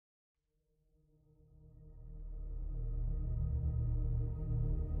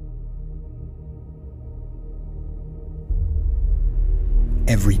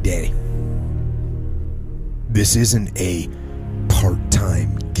every day. This isn't a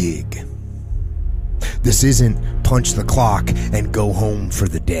part-time gig. This isn't punch the clock and go home for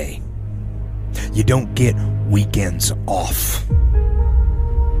the day. You don't get weekends off.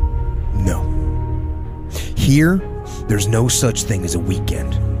 No. Here, there's no such thing as a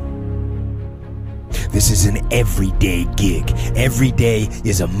weekend. This is an everyday gig. Every day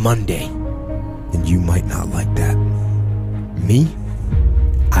is a Monday. And you might not like that. Me?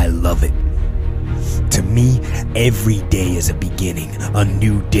 I love it. To me, every day is a beginning, a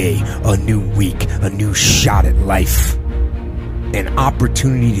new day, a new week, a new shot at life. An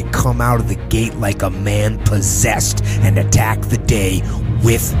opportunity to come out of the gate like a man possessed and attack the day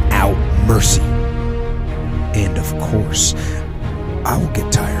without mercy. And of course, I will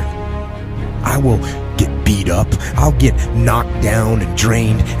get tired. I will get beat up. I'll get knocked down and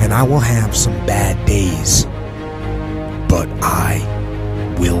drained, and I will have some bad days. But I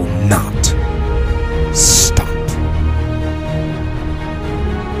will not stop.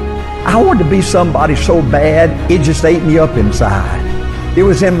 I wanted to be somebody so bad, it just ate me up inside. It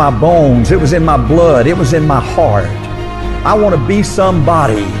was in my bones, it was in my blood, it was in my heart. I want to be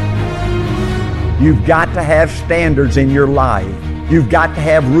somebody. You've got to have standards in your life. You've got to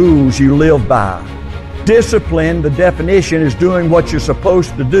have rules you live by. Discipline, the definition, is doing what you're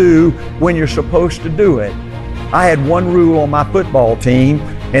supposed to do when you're supposed to do it. I had one rule on my football team,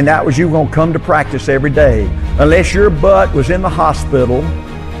 and that was you were going to come to practice every day. Unless your butt was in the hospital,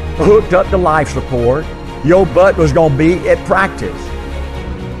 hooked up to life support, your butt was going to be at practice.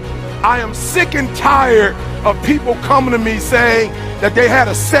 I am sick and tired of people coming to me saying that they had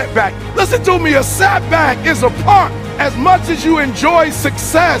a setback. Listen to me, a setback is a part. As much as you enjoy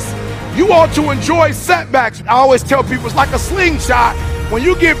success, you ought to enjoy setbacks. I always tell people it's like a slingshot. When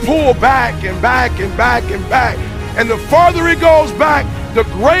you get pulled back and back and back and back, and the farther it goes back, the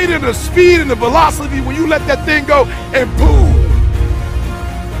greater the speed and the velocity when you let that thing go, and boom.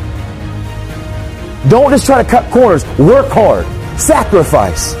 Don't just try to cut corners. Work hard.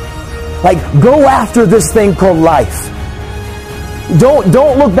 Sacrifice. Like, go after this thing called life.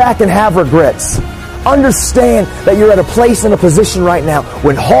 Don't look back and have regrets. Understand that you're at a place and a position right now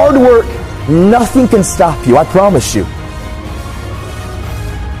when hard work, nothing can stop you. I promise you.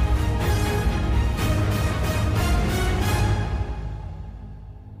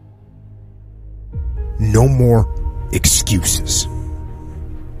 No more excuses.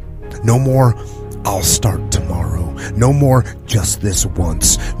 No more, I'll start tomorrow. No more, just this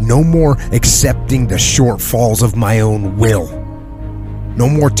once. No more accepting the shortfalls of my own will. No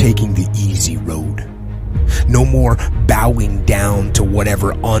more taking the easy road. No more bowing down to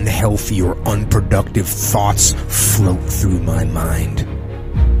whatever unhealthy or unproductive thoughts float through my mind.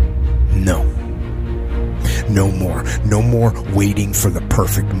 No. No more. No more waiting for the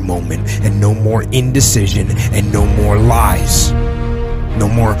perfect moment, and no more indecision, and no more lies. No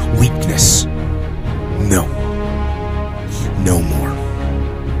more weakness. No. No more.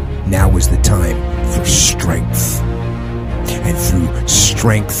 Now is the time for strength. And through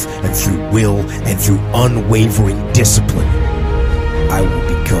strength, and through will, and through unwavering discipline, I will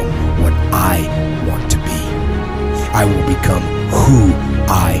become what I want to be. I will become who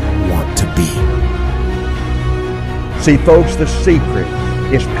I want to be. See, folks, the secret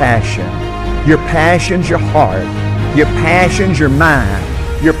is passion. Your passion's your heart. Your passion's your mind.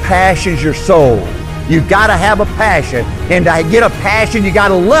 Your passion's your soul. You gotta have a passion. And to get a passion, you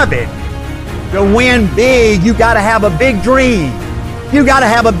gotta love it. To win big, you gotta have a big dream. You gotta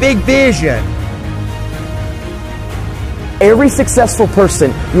have a big vision. Every successful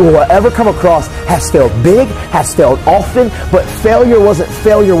person you will ever come across has failed big, has failed often, but failure wasn't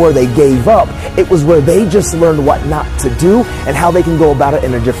failure where they gave up. It was where they just learned what not to do and how they can go about it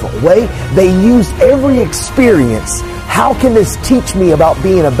in a different way. They used every experience. How can this teach me about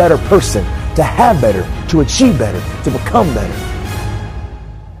being a better person, to have better, to achieve better, to become better?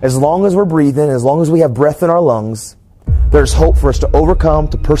 As long as we're breathing, as long as we have breath in our lungs, there's hope for us to overcome,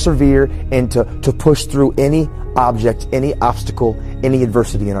 to persevere, and to push through any object, any obstacle, any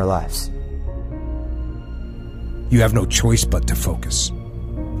adversity in our lives. You have no choice but to focus.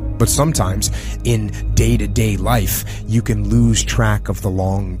 But sometimes, in day-to-day life, you can lose track of the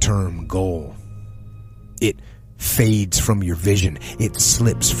long-term goal. It fades from your vision. It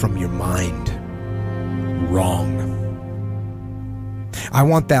slips from your mind. Wrong. I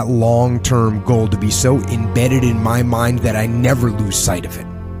want that long-term goal to be so embedded in my mind that I never lose sight of it.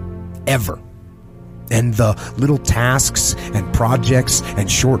 Ever. And the little tasks and projects and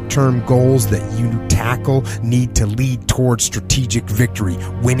short-term goals that you tackle need to lead towards strategic victory,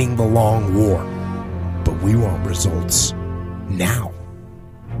 winning the long war. But we want results now.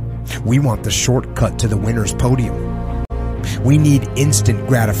 We want the shortcut to the winner's podium. We need instant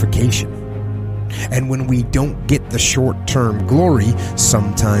gratification. And when we don't get the short-term glory,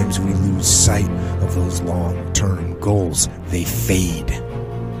 sometimes we lose sight of those long-term goals. They fade.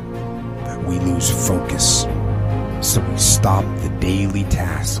 We lose focus. So we stop the daily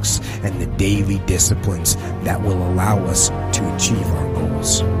tasks and the daily disciplines that will allow us to achieve our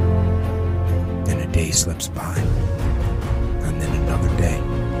goals. And a day slips by. And then another day.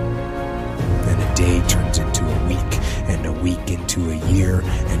 Then a day turns into a week, and a week into a year,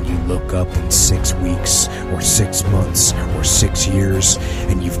 and you look up in 6 weeks, or 6 months, or 6 years,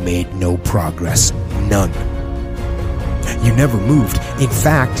 and you've made no progress. None. You never moved. In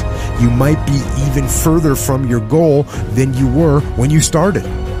fact, you might be even further from your goal than you were when you started.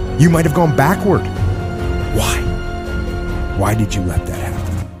 You might have gone backward. Why? Why did you let that happen?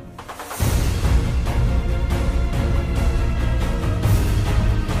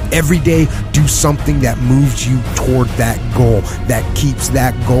 Every day, do something that moves you toward that goal, that keeps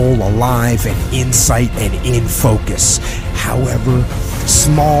that goal alive and in sight and in focus. However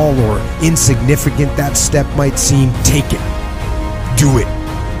small or insignificant that step might seem, take it. Do it.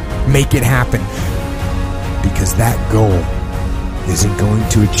 Make it happen. Because that goal isn't going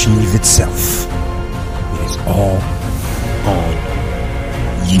to achieve itself. It is all on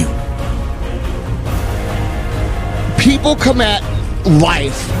you. People come at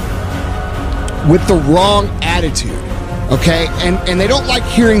life with the wrong attitude, okay? And they don't like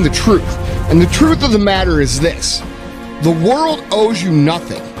hearing the truth. And the truth of the matter is this: the world owes you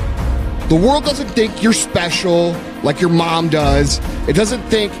nothing. The world doesn't think you're special like your mom does. It doesn't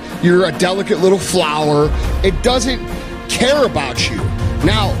think you're a delicate little flower. It doesn't care about you.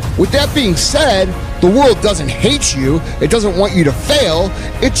 Now, with that being said, the world doesn't hate you. It doesn't want you to fail.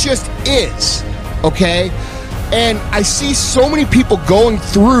 It just is, okay? And I see so many people going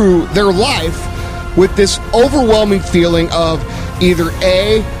through their life with this overwhelming feeling of either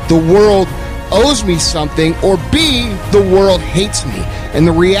A, the world owes me something, or B, the world hates me. And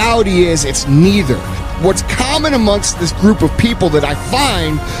the reality is it's neither. What's common amongst this group of people that I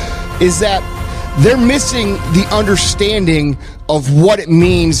find is that they're missing the understanding of what it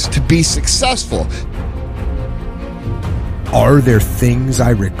means to be successful. Are there things I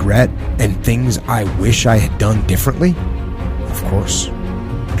regret and things I wish I had done differently? Of course.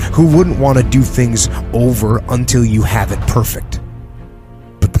 Who wouldn't want to do things over until you have it perfect?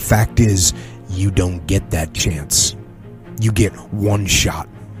 But the fact is, you don't get that chance. You get one shot.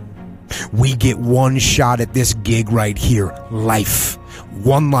 We get one shot at this gig right here. Life.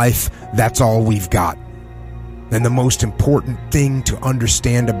 One life, that's all we've got. And the most important thing to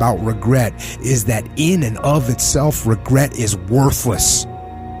understand about regret is that in and of itself, regret is worthless.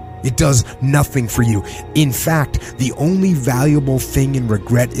 It does nothing for you. In fact, the only valuable thing in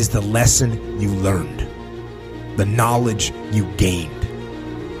regret is the lesson you learned, the knowledge you gained.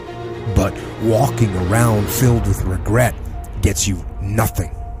 But walking around filled with regret gets you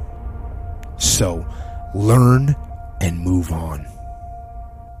nothing. So learn and move on.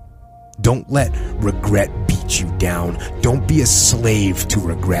 Don't let regret beat you down. Don't be a slave to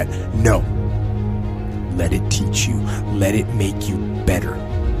regret. No. Let it teach you. Let it make you better.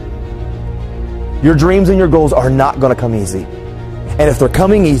 Your dreams and your goals are not going to come easy. And if they're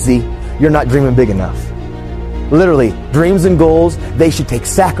coming easy, you're not dreaming big enough. Literally, dreams and goals, they should take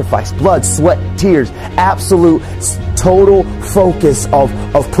sacrifice, blood, sweat, tears, absolute, total focus of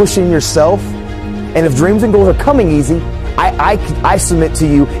pushing yourself. And if dreams and goals are coming easy, I submit to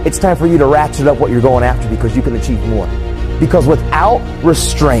you, it's time for you to ratchet up what you're going after, because you can achieve more. Because without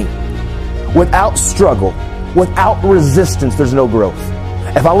restraint, without struggle, without resistance, there's no growth.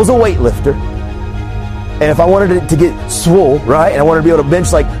 If I was a weightlifter, and if I wanted it to get swole, right, and I wanted to be able to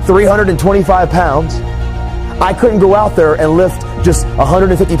bench like 325 pounds, I couldn't go out there and lift just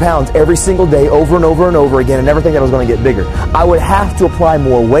 150 pounds every single day over and over and over again and never think that I was going to get bigger. I would have to apply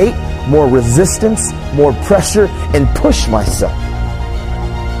more weight, more resistance, more pressure, and push myself.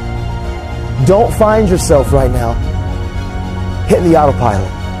 Don't find yourself right now hitting the autopilot.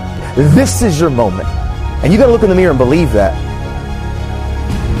 This is your moment. And you got to look in the mirror and believe that.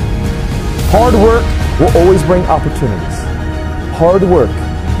 Hard work will always bring opportunities. Hard work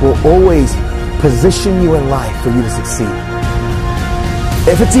will always position you in life for you to succeed.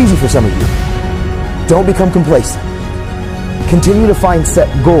 If it's easy for some of you, don't become complacent. Continue to find set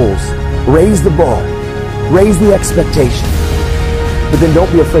goals. Raise the bar. Raise the expectation. But then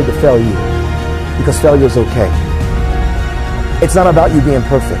don't be afraid to fail you, because failure is okay. It's not about you being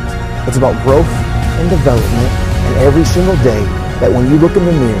perfect. It's about growth and development. And every single day, that when you look in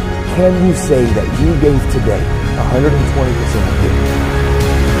the mirror, can you say that you gave today 120% of you?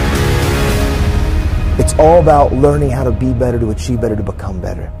 It's all about learning how to be better, to achieve better, to become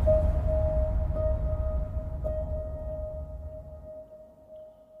better.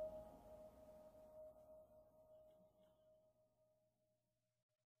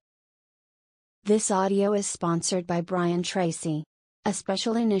 This audio is sponsored by Brian Tracy, a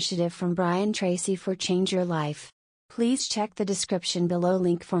special initiative from Brian Tracy for Change Your Life. Please check the description below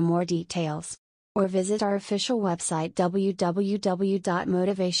link for more details, or visit our official website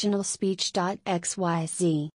www.motivationalspeech.xyz.